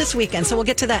coming up this weekend. So we'll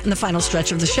get to that in the final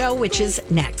stretch of the show, which is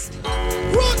next.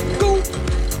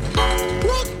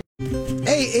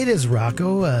 Hey, Hey, it is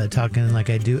Rocco talking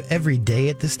like I do every day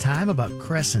at this time about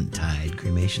Crescent Tide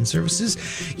Cremation Services.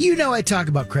 You know I talk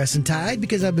about Crescent Tide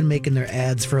because I've been making their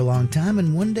ads for a long time,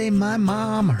 and one day my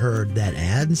mom heard that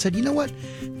ad and said, you know what?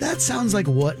 That sounds like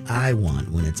what I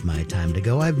want when it's my time to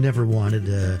go. I've never wanted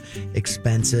a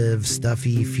expensive,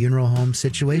 stuffy funeral home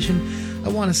situation. I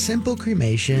want a simple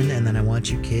cremation, and then I want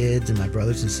you kids and my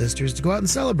brothers and sisters to go out and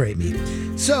celebrate me.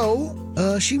 So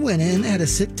she went in, had a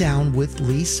sit down with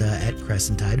Lisa at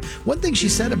Crescent Tide. One thing she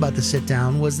said about the sit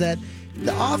down was that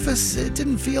the office, it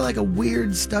didn't feel like a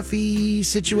weird, stuffy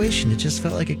situation. It just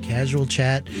felt like a casual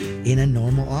chat in a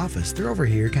normal office. They're over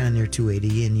here, kind of near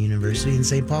 280 in University in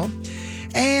St. Paul.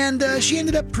 And she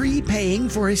ended up prepaying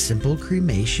for a simple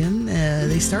cremation.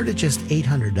 They start at just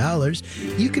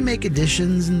 $800. You can make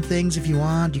additions and things if you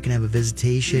want. You can have a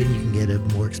visitation. You can get a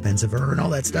more expensive urn, all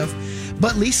that stuff.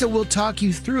 But Lisa will talk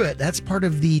you through it. That's part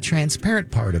of the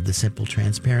transparent part of the simple,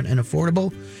 transparent, and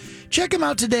affordable. Check them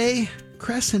out today,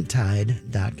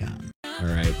 crescenttide.com. All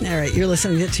right. You're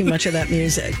listening to too much of that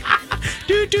music.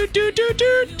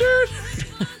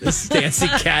 This Stancy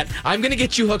Cat. I'm going to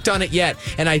get you hooked on it yet.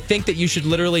 And I think that you should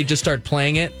literally just start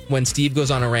playing it when Steve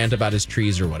goes on a rant about his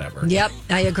trees or whatever. Yep,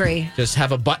 I agree. Just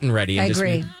have a button ready. And I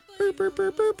agree.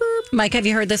 Mike, have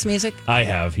you heard this music? I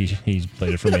have. He's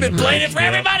played it for me. I've been playing it for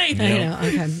everybody. I know.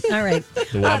 Okay. All right.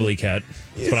 The wobbly cat.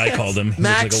 That's what I called him. He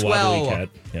looks like a wobbly cat.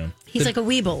 Yeah. He's like a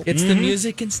weeble. It's the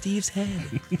music in Steve's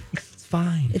head. It's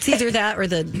fine. It's either that or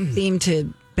the theme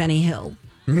to Benny Hill.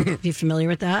 Are you familiar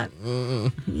with that?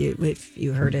 If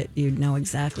you heard it, you'd know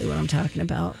exactly what I'm talking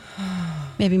about.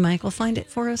 Maybe Mike will find it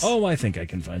for us. Oh, I think I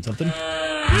can find something.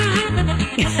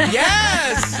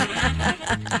 Yes!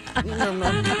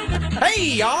 Hey,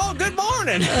 y'all. Good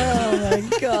morning. Oh, my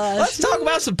gosh. Let's talk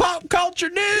about some pop culture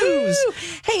news. Woo!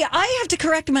 Hey, I have to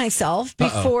correct myself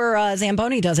before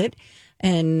Zamboni does it.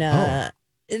 And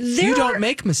you don't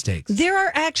make mistakes. There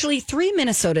are actually 3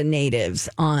 Minnesota natives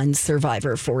on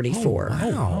Survivor 44.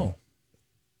 Oh,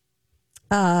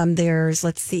 wow. There's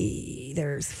Franny.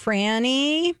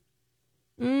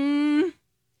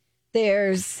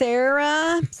 There's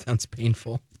Sarah. Sounds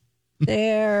painful.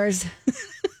 There's...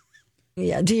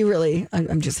 Yeah, do you really?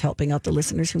 I'm just helping out the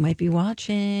listeners who might be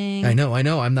watching. I know.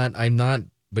 I'm not,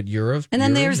 but you're And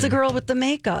then there's the girl with the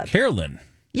makeup. Carolyn.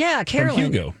 Yeah, Carolyn. From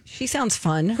Hugo. She sounds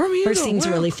fun. From Hugo. Her scene's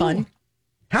really fun.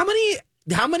 How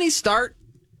many start?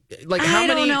 Like I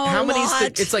don't know, how a many?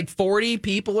 lot. It's like 40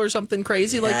 people or something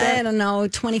crazy like that. I don't know,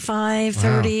 25,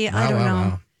 30. Wow. I don't know.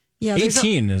 Wow. Yeah,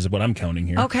 18 is what I'm counting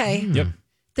here. Okay. Yep.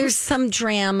 There's some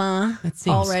drama seems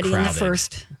already crowded. in the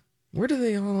first. Where do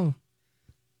they all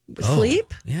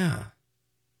sleep? Yeah.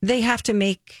 They have to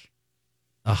make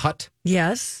a hut.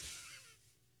 Yes.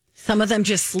 Some of them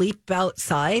just sleep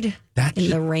outside in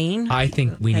the rain. I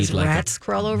think we need like rats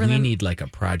crawl over them. We need like a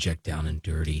Project Down and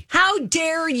Dirty. How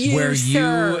dare you, where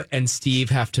sir? You and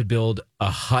Steve have to build a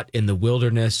hut in the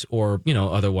wilderness, or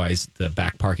otherwise the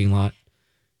back parking lot.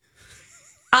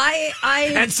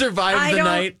 And survive the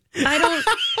night.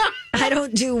 I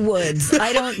don't do woods.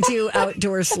 I don't do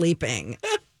outdoor sleeping.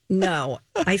 No,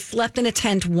 I slept in a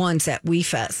tent once at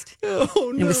WeFest.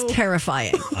 Oh, no. It was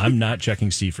terrifying. I'm not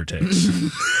checking Steve for takes.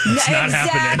 That's not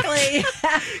happening.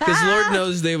 Because Lord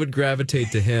knows they would gravitate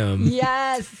to him.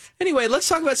 Yes. Anyway, let's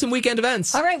talk about some weekend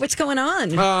events. All right, what's going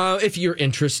on? If you're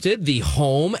interested, the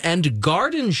Home and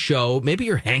Garden Show. Maybe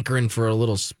you're hankering for a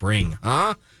little spring,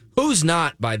 huh? Who's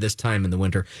not by this time in the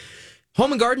winter?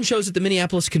 Home and Garden Shows at the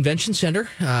Minneapolis Convention Center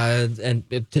and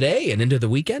today and into the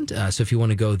weekend. So if you want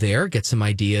to go there, get some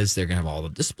ideas, they're going to have all the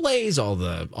displays, all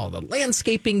the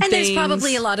landscaping and things. There's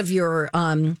probably a lot of your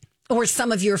or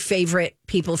some of your favorite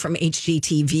people from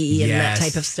HGTV and that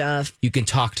type of stuff. You can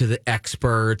talk to the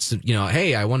experts.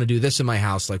 Hey, I want to do this in my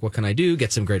house. Like, what can I do?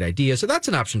 Get some great ideas. So that's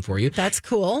an option for you. That's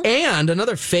cool. And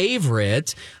another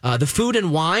favorite, the Food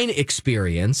and Wine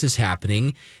Experience is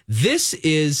happening. This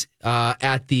is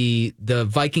at the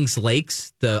Vikings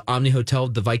Lakes, the Omni Hotel,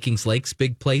 the Vikings Lakes,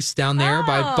 big place down there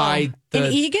by in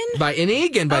Eagan? By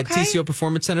TCO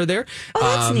Performance Center there. Oh,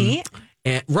 that's neat.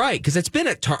 And, right, because it's been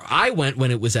at I went when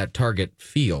it was at Target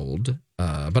Field,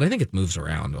 but I think it moves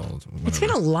around. It's been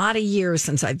a lot of years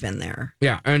since I've been there.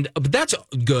 Yeah, but that's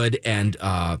good. And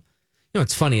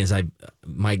it's funny is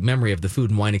my memory of the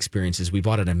Food and Wine Experience is we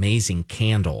bought an amazing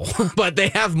candle, but they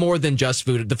have more than just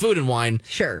food. The Food and Wine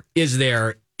is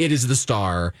there. It is the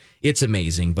star. It's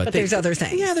amazing, but there's other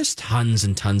things. Yeah, there's tons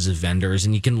and tons of vendors,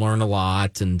 and you can learn a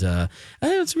lot, and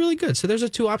it's really good. So there's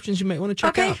 2 options you might want to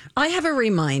check out. I have a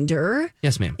reminder.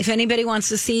 Yes, ma'am. If anybody wants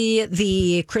to see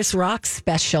the Chris Rock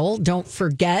special, don't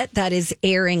forget that is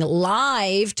airing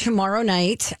live tomorrow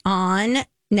night on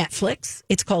Netflix.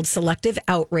 It's called Selective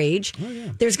Outrage. Oh, yeah.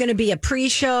 There's going to be a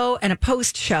pre-show and a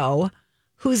post-show.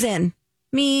 Who's in?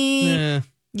 Me.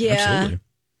 Yeah. Absolutely.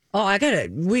 Oh,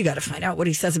 we gotta find out what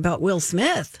he says about Will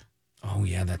Smith. Oh,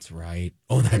 yeah, that's right.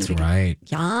 Oh, that's right.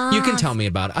 Yeah. You can tell me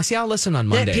about it. I'll listen on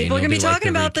Monday. People are and going to be you'll do,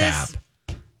 talking the about recap,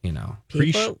 this. You know.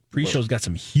 Pre-show's got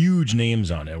some huge names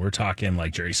on it. We're talking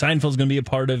like Jerry Seinfeld's going to be a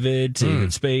part of it,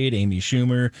 David Spade, Amy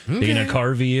Schumer, Dana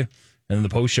Carvey, and then the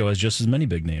post-show has just as many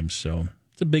big names. So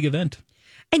it's a big event.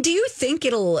 And do you think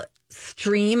it'll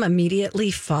stream immediately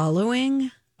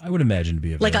following? I would imagine to be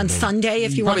available. Like on Sunday,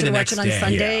 if you wanted to watch it on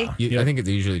Sunday? Yeah. I think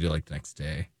they usually do like the next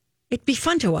day. It'd be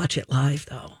fun to watch it live,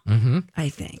 though. Mm-hmm. I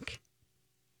think.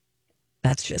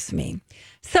 That's just me.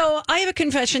 So I have a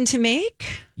confession to make.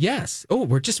 Yes. Oh,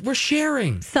 we're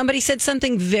sharing. Somebody said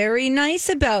something very nice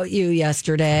about you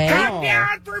yesterday. Come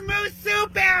down for moose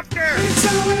soup after. It's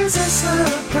always a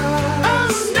surprise.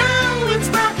 Oh no, it's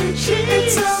mac and cheese.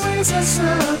 It's always a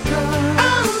surprise.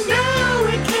 Oh no,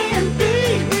 it can't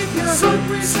be. With your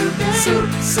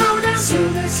soup, soda,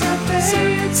 soup, it's Biz.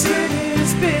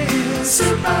 It's Biz.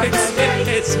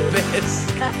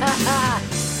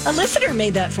 A listener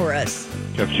made that for us.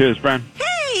 Cheers, Brian.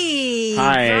 Hey!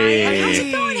 Hi. Brian. How's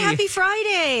it going? Happy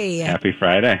Friday. Happy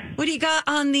Friday. What do you got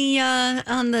on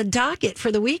the docket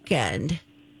for the weekend?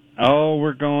 Oh,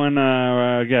 we're going,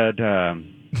 got,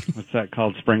 what's that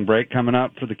called? Spring break coming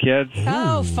up for the kids.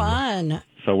 Oh, fun.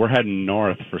 So we're heading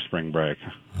north for spring break.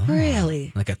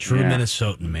 Really? Like a true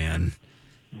Minnesotan, man.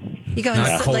 You going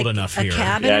not cold like enough a here.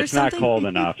 cabin Yeah, or it's something? not cold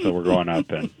enough, so we're going up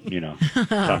and,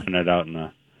 toughing it out in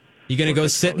the... You going to go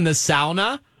sit in the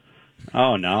sauna?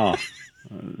 Oh, no.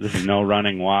 This is no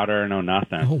running water, no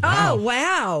nothing. Oh, wow.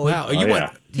 Wow. Oh,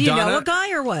 yeah. Do you know a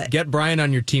guy or what? Get Brian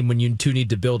on your team when you two need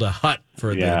to build a hut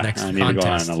for the next I need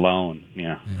contest. to go on alone,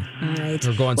 yeah. All right.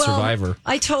 Or go on Survivor.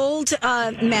 I told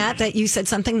Matt that you said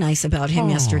something nice about him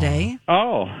yesterday.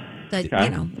 Oh. That,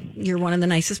 okay. You're one of the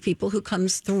nicest people who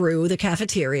comes through the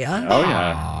cafeteria. Oh,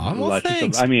 yeah. Well,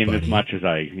 thanks, as buddy. much as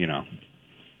I,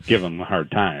 give them a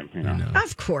hard time,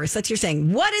 Of course. That's your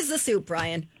saying. What is the soup,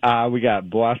 Brian? We got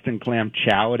Boston clam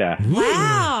chowder.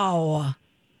 Wow.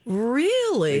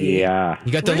 Really? Yeah.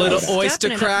 You got the Really little oyster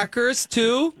stepping it up. crackers,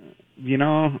 too?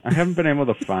 I haven't been able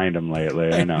to find them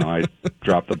lately. I know. I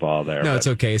dropped the ball there. No, it's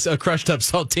okay. So a crushed up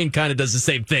saltine kind of does the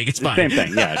same thing. It's fine. Same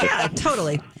thing, yeah. Yeah,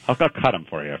 totally. I'll cut them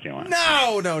for you if you want.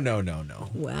 No.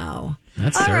 Wow.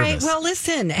 That's All service. right. Well,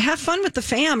 listen, have fun with the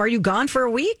fam. Are you gone for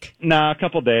a week? No, a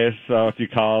couple days. So if you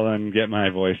call and get my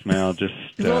voicemail, just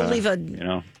We'll leave a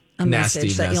Nasty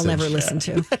message that you'll never message.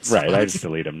 listen to. Right, I just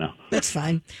delete them now. That's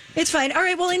fine. It's fine. All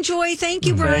right. Well, enjoy. Thank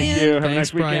you, Brian. Thank you. Have a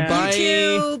Thanks, nice weekend. Brian. Bye.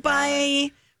 You too.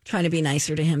 Bye. Trying to be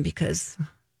nicer to him because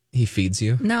He feeds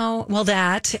you? no, well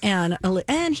that and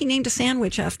he named a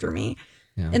sandwich after me.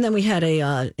 Yeah. And then we had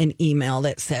an email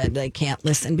that said I can't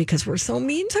listen because we're so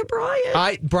mean to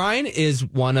Brian. Brian is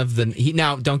one of the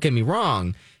now don't get me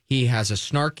wrong, he has a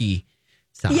snarky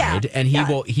side and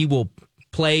he will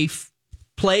play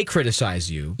criticize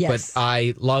you, Yes. but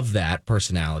I love that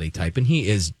personality type and he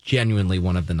is genuinely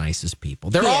one of the nicest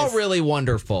people. They're all really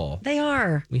wonderful. They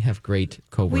are. We have great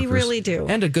coworkers. We really do.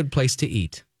 And a good place to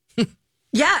eat.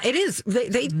 Yeah, it is.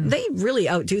 They really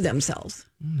outdo themselves.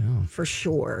 No. For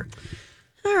sure.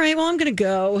 All right, well, I'm going to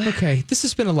go. Okay, this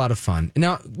has been a lot of fun.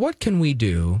 Now, what can we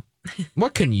do?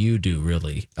 What can you do,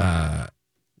 really,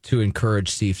 to encourage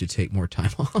Steve to take more time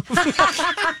off?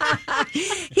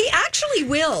 He actually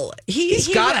will. He's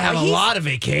got to have a lot of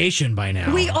vacation by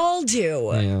now. We all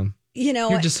do. Yeah.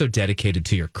 You're just so dedicated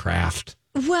to your craft.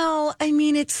 Well, I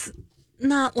mean, it's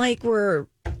not like we're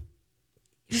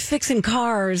fixing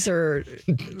cars or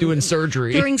doing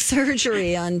surgery. Doing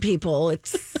surgery on people.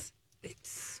 It's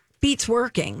beats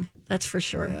working. That's for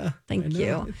sure. Yeah, Thank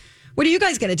you. What are you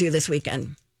guys going to do this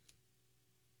weekend?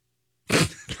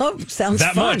 Oh, sounds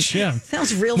that fun. much, yeah.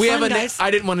 Sounds real We fun, have guys.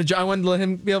 I didn't want to. I wanted to let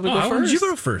him be able to go I first. wanted you to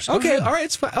go first. Go Okay, ahead. all right,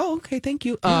 it's fine. Oh, okay, thank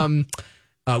you.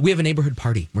 We have a neighborhood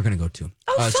party we're going to go to.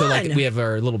 Oh, So fun. like we have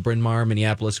our little Bryn Mawr,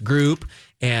 Minneapolis group,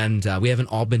 and we haven't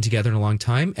all been together in a long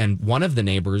time. And one of the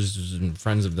neighbors and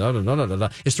friends of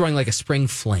is throwing like a spring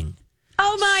fling.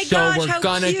 Oh my So gosh, we're how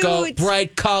gonna cute. go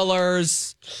bright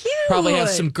colors. Cute. Probably have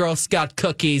some Girl Scout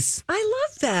cookies. I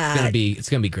love that. It's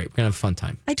gonna be great. We're gonna have a fun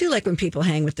time. I do like when people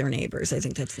hang with their neighbors. I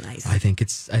think that's nice. I think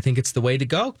it's the way to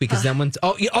go because then when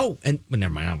and well,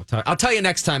 never mind. I'll tell you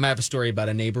next time. I have a story about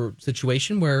a neighbor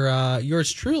situation where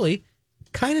yours truly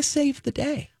kind of saved the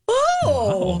day.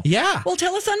 Oh, Yeah. Well,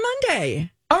 tell us on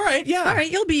Monday. All right, yeah. All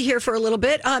right, you'll be here for a little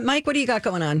bit. Mike, what do you got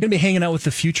going on? I'm going to be hanging out with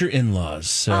the future in-laws.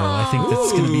 So I think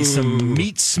that's going to be some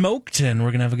meat smoked, and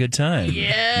we're going to have a good time.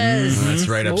 Yes. That's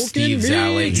right up Smoking Steve's meat.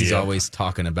 alley. He's Yeah. always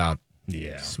talking about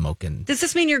smoking. Does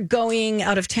this mean you're going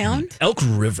out of town? Elk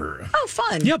River. Oh,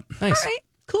 fun. Yep. Nice. All right,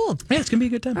 cool. Yeah, it's going to be a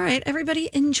good time. All right, everybody,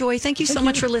 enjoy. Thank you so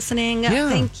much for listening. Yeah.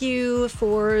 Thank you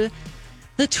for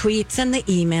the tweets and the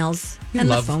emails and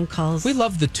the phone calls. We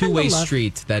love the two-way And the love.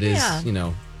 street that is,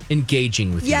 Yeah.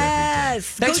 engaging with you every day. Yes.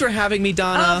 Thanks for having me,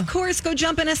 Donna. Of course, go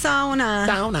jump in a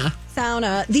sauna.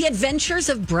 Sauna. The Adventures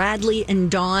of Bradley and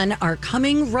Dawn are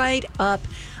coming right up.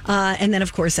 And then,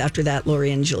 of course, after that,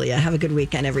 Lori and Julia. Have a good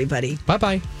weekend, everybody.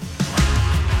 Bye-bye.